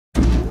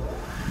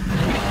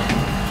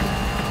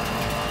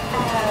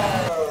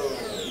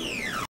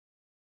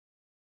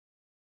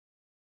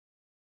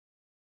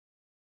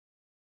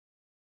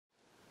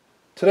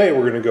Today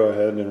we're going to go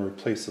ahead and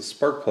replace the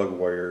spark plug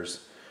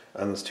wires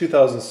on this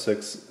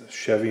 2006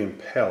 Chevy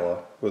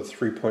Impala with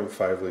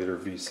 3.5 liter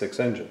V6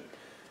 engine.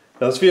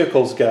 Now this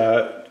vehicle's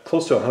got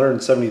close to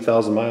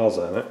 170,000 miles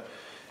on it,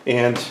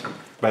 and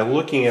by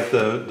looking at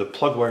the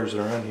plug wires that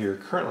are on here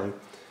currently,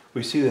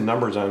 we see the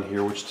numbers on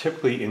here which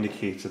typically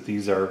indicates that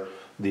these are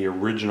the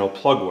original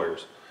plug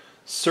wires.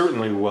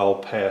 Certainly well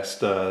past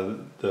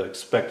the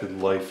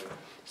expected life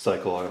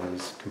cycle on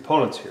these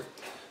components here.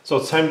 So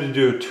it's time to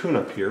do a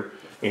tune-up here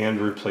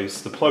and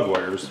replace the plug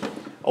wires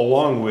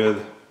along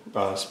with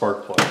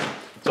spark plugs.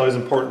 It's always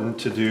important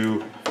to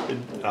do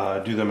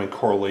them in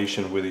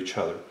correlation with each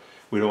other.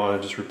 We don't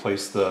want to just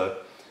replace the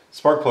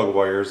spark plug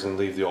wires and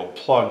leave the old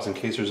plugs in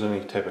case there's any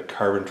type of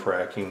carbon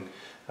tracking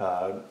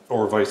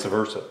or vice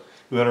versa.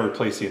 We want to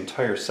replace the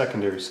entire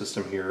secondary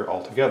system here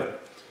altogether.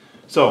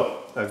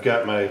 So I've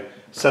got my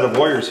set of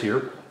wires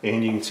here,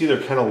 and you can see they're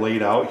kind of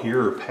laid out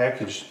here or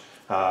packaged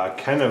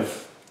kind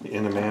of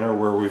in a manner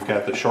where we've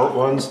got the short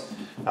ones,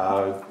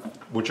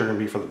 which are going to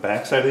be for the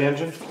back side of the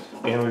engine,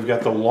 and we've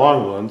got the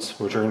long ones,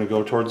 which are going to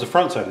go towards the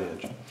front side of the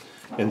engine.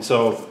 And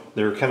so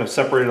they're kind of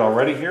separated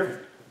already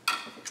here,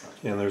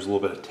 and there's a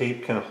little bit of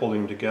tape kind of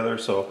holding them together.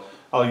 So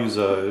I'll use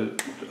a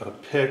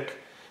pick.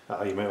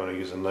 You might want to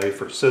use a knife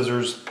or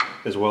scissors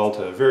as well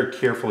to very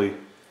carefully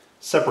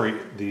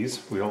separate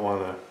these. We don't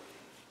want to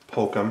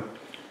poke them,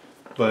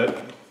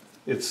 but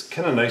it's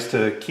kind of nice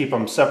to keep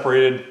them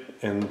separated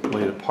and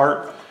laid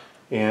apart.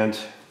 And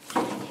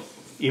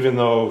even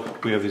though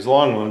we have these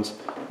long ones,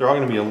 they're all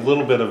going to be a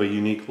little bit of a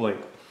unique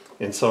length.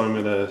 And so I'm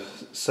going to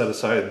set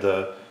aside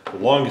the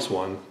longest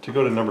one to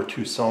go to number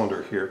 2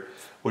 cylinder here,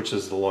 which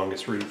is the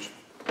longest reach.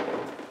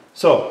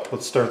 So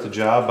let's start the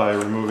job by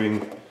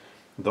removing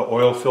the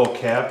oil fill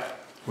cap,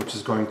 which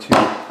is going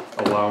to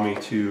allow me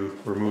to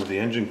remove the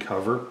engine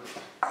cover.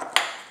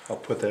 I'll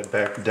put that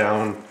back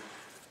down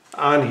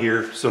on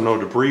here so no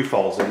debris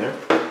falls in there.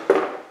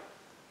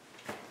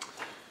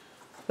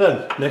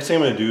 Then, next thing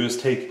I'm going to do is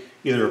take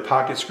either a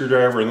pocket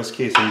screwdriver, in this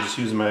case I'm just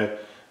using my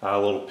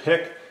little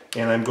pick,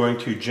 and I'm going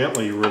to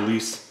gently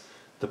release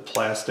the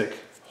plastic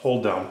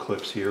hold down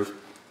clips here,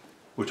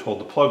 which hold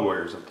the plug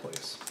wires in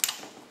place.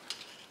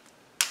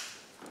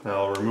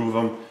 Now I'll remove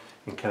them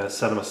and kind of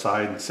set them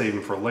aside and save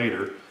them for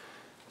later.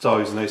 It's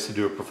always nice to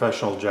do a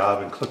professional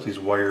job and clip these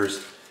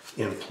wires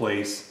in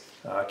place,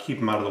 keep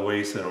them out of the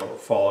way so they don't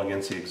fall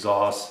against the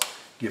exhaust,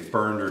 get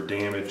burned or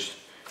damaged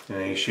in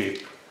any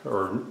shape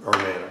or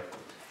manner.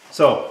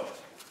 So,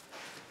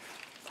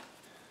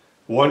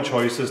 one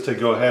choice is to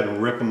go ahead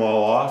and rip them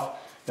all off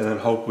and then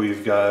hope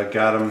we've got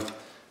them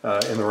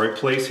in the right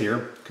place here,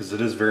 because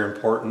it is very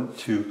important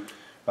to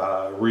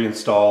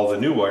reinstall the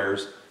new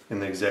wires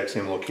in the exact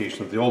same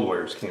location that the old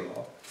wires came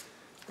off.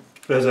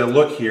 But as I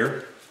look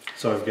here,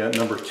 so I've got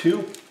number 2,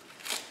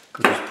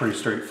 which is pretty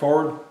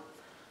straightforward,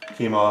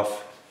 came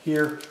off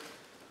here.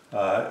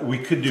 We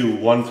could do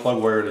one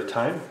plug wire at a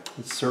time.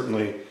 It's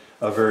certainly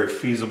a very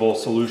feasible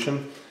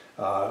solution.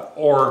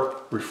 Or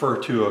refer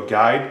to a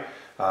guide,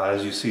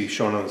 as you see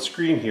shown on the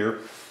screen here.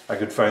 I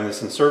could find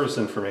this in service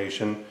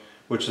information,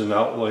 which is an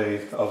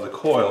outlay of the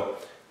coil.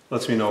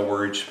 Lets me know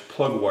where each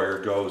plug wire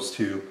goes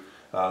to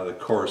the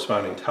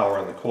corresponding tower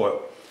on the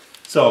coil.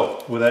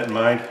 So with that in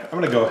mind, I'm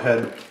going to go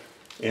ahead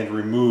and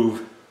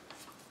remove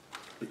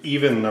the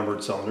even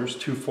numbered cylinders,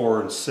 2,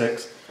 4, and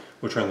 6,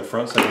 which are on the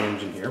front side of the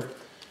engine here.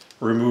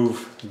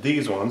 Remove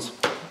these ones,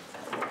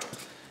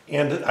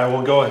 and I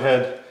will go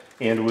ahead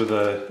and with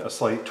a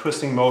slight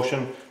twisting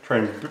motion, try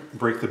and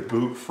break the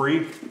boot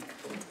free,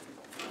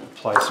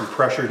 apply some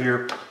pressure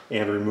here,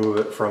 and remove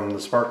it from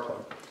the spark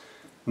plug.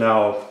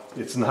 Now,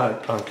 it's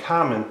not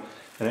uncommon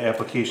in an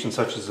application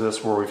such as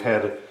this where we've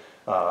had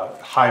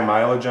high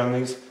mileage on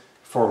these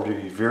for them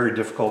to be very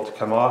difficult to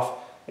come off,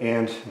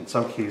 and in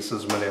some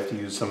cases we might have to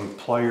use some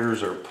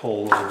pliers or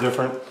pull a little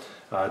different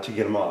to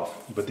get them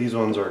off. But these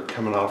ones are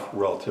coming off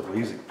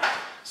relatively easy.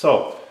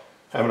 So,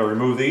 I'm going to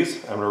remove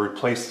these, I'm going to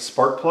replace the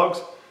spark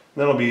plugs,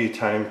 then it'll be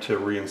time to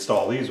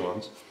reinstall these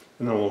ones,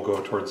 and then we'll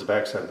go towards the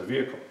back side of the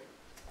vehicle.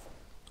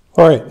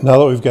 Alright, now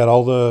that we've got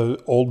all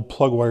the old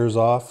plug wires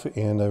off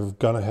and I've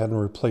gone ahead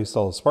and replaced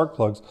all the spark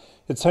plugs,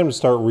 it's time to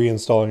start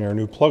reinstalling our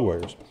new plug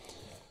wires.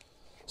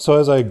 So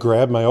as I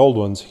grab my old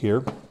ones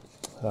here,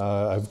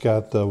 I've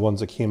got the ones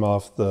that came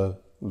off the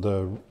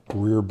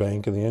rear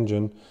bank of the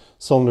engine,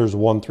 cylinders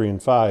 1, 3,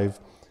 and 5.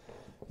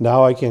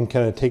 Now I can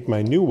kind of take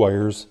my new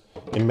wires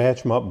and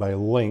match them up by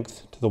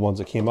length to the ones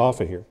that came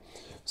off of here.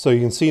 So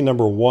you can see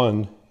number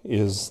 1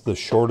 is the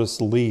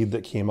shortest lead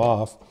that came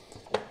off,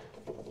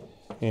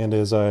 and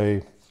as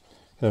I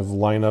kind of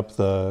line up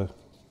the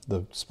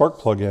spark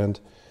plug end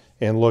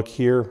and look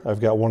here, I've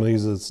got one of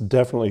these that's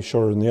definitely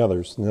shorter than the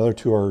others, and the other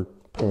 2 are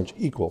pretty much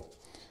equal.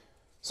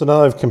 So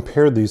now I've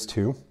compared these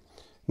 2.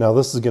 Now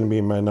this is going to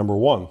be my number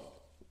 1,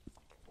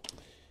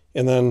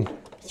 and then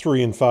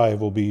 3 and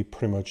 5 will be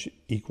pretty much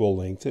equal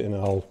length, and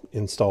I'll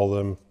install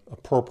them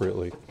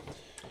appropriately.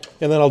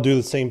 And then I'll do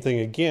the same thing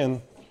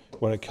again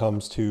when it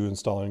comes to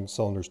installing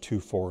cylinders 2,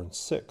 4, and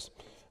 6.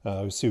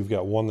 We see we've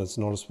got one that's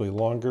noticeably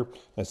longer.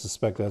 I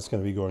suspect that's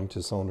going to be going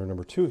to cylinder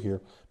number 2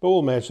 here, but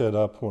we'll match that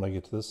up when I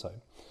get to this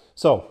side.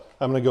 So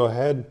I'm going to go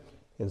ahead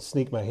and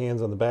sneak my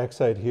hands on the back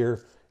side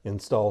here,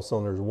 install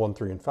cylinders 1,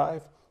 3, and 5,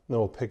 and then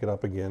we'll pick it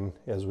up again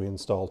as we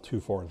install 2,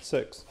 4, and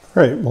 6.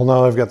 All right, well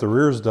now I've got the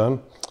rears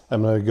done.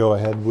 I'm going to go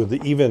ahead with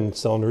the even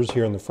cylinders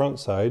here on the front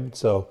side.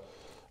 So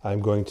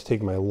I'm going to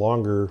take my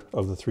longer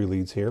of the 3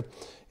 leads here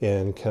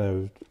and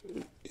kind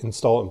of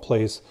install it in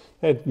place.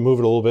 I'd move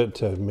it a little bit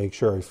to make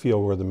sure I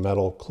feel where the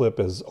metal clip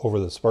is over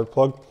the spark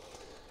plug.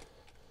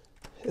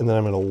 And then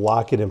I'm going to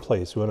lock it in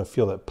place. We want to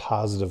feel that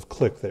positive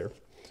click there.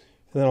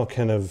 And then I'll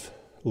kind of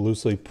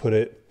loosely put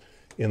it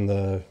in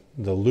the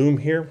loom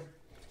here,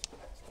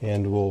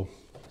 and we'll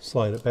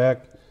slide it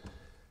back.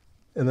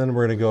 And then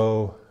we're going to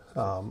go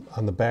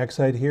on the back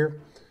side here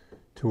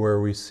to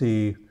where we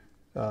see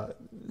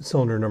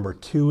cylinder number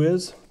 2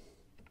 is.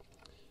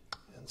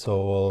 And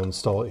so we'll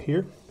install it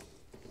here.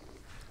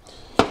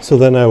 So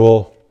then I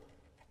will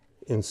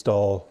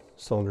install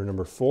cylinder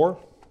number 4.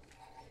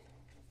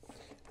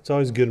 It's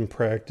always good in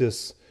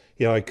practice.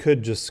 You know, I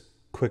could just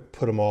quick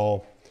put them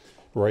all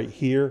right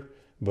here,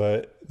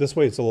 but this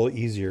way it's a little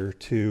easier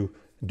to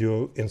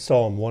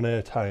install them one at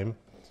a time,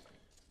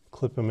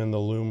 clip them in the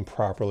loom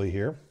properly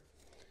here,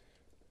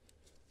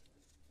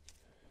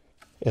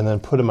 and then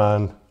put them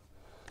on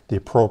the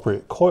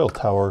appropriate coil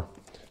tower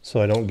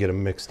so I don't get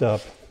them mixed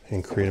up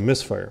and create a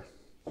misfire.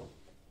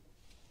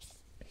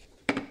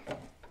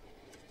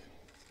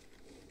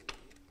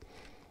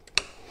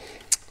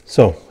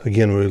 So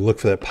again, we look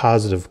for that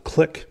positive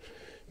click,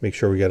 make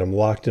sure we got them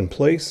locked in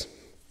place.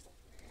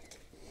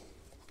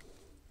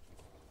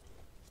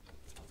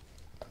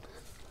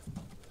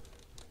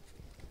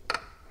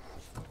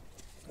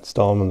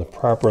 Install them in the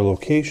proper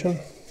location.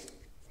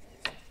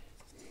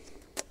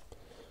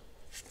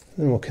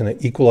 And we'll kind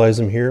of equalize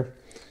them here.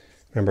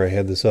 Remember, I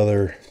had this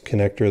other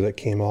connector that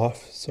came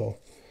off, so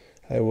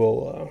I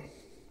will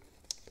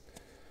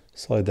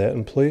slide that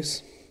in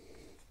place.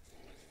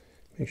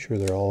 Make sure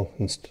they're all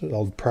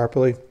installed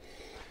properly,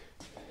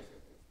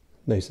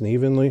 nice and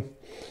evenly,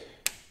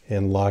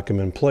 and lock them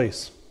in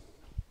place.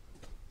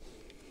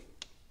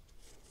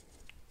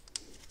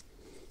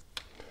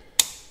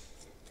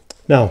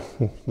 Now,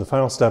 the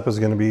final step is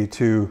going to be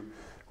to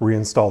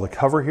reinstall the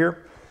cover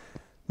here.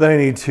 Then I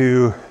need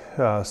to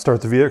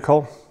start the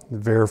vehicle,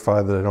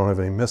 verify that I don't have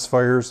any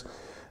misfires,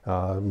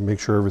 make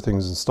sure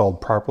everything's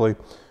installed properly,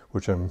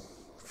 which I'm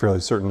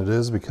fairly certain it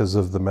is because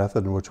of the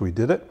method in which we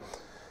did it,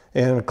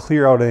 and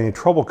clear out any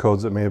trouble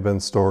codes that may have been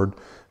stored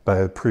by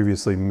a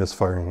previously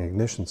misfiring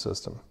ignition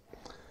system.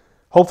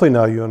 Hopefully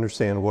now you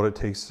understand what it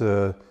takes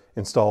to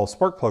install a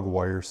spark plug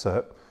wire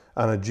set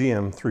on a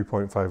GM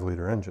 3.5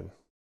 liter engine.